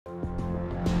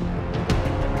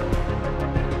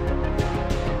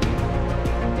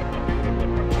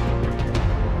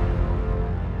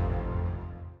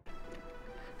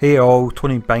Hey all,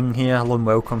 Tony Bing here, hello and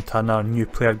welcome to another new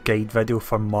player guide video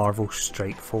for Marvel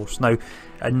Strike Force. Now,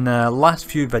 in the last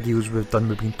few videos we've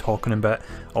been talking about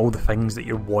all the things that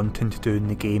you're wanting to do in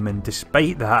the game, and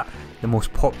despite that, the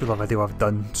most popular video I've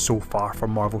done so far for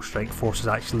Marvel Strike Force has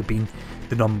actually been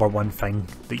the number one thing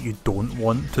that you don't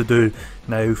want to do.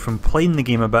 Now, from playing the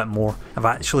game a bit more, I've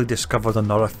actually discovered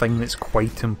another thing that's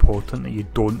quite important that you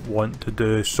don't want to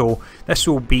do, so this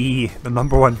will be the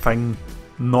number one thing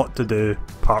not to do,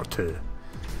 part 2.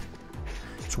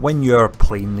 So when you're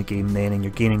playing the game then and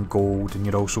you're gaining gold and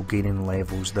you're also gaining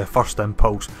levels, the first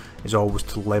impulse is always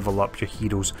to level up your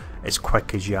heroes as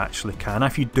quick as you actually can.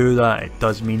 If you do that, it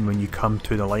does mean when you come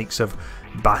to the likes of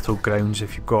Battlegrounds,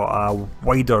 if you've got a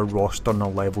wider roster and a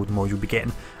leveled more, you'll be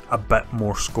getting a bit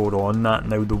more score on that.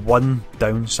 Now, the one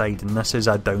downside, and this is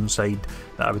a downside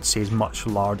that I would say is much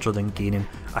larger than gaining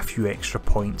a few extra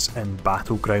points in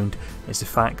Battleground, is the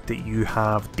fact that you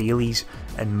have dailies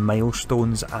and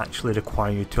milestones actually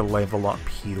require you to level up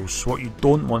heroes. So what you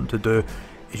don't want to do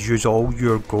is use all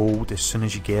your gold as soon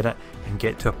as you get it and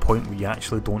get to a point where you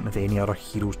actually don't have any other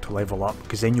heroes to level up,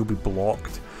 because then you'll be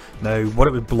blocked. Now, what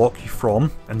it would block you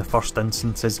from in the first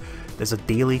instance is there's a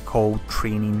daily called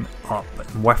Training Up,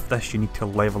 and with this you need to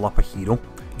level up a hero.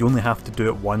 You only have to do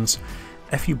it once.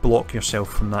 If you block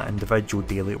yourself from that individual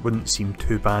daily, it wouldn't seem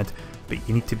too bad, but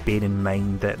you need to bear in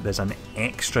mind that there's an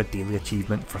extra daily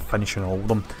achievement for finishing all of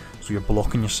them, so you're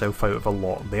blocking yourself out of a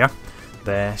lot there.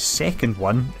 The second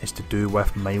one is to do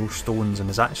with milestones, and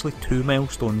there's actually 2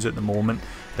 milestones at the moment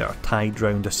that are tied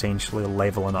round essentially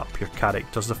levelling up your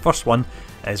characters. The first one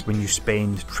is when you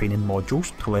spend training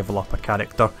modules to level up a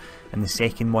character, and the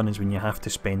second one is when you have to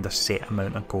spend a set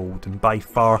amount of gold. And by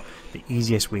far the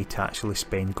easiest way to actually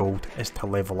spend gold is to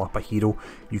level up a hero.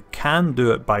 You can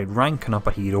do it by ranking up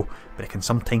a hero, but it can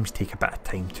sometimes take a bit of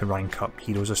time to rank up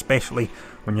heroes, especially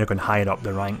when you're going higher up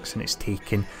the ranks and it's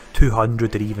taking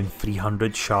 200 or even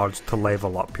 300 shards to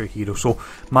level up your hero. So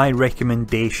my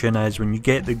recommendation is, when you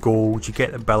get the gold, you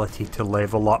get the ability to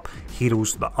level up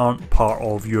heroes that aren't part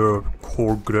of your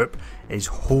core group, is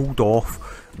hold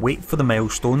off. Wait for the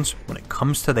milestones. When it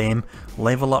comes to them,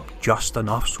 level up just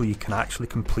enough so you can actually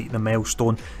complete the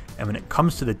milestone. And when it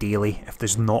comes to the daily, if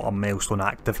there's not a milestone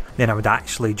active, then I would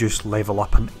actually just level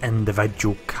up an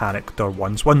individual character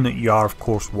once, one that you are of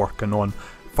course working on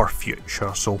for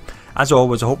future. So as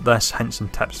always, I hope this hints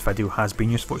and tips video has been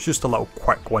useful. It's just a little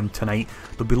quick one tonight.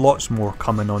 There'll be lots more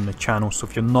coming on the channel, so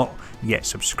if you're not yet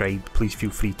subscribed, please feel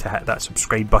free to hit that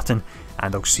subscribe button,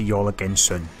 and I'll see you all again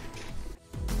soon.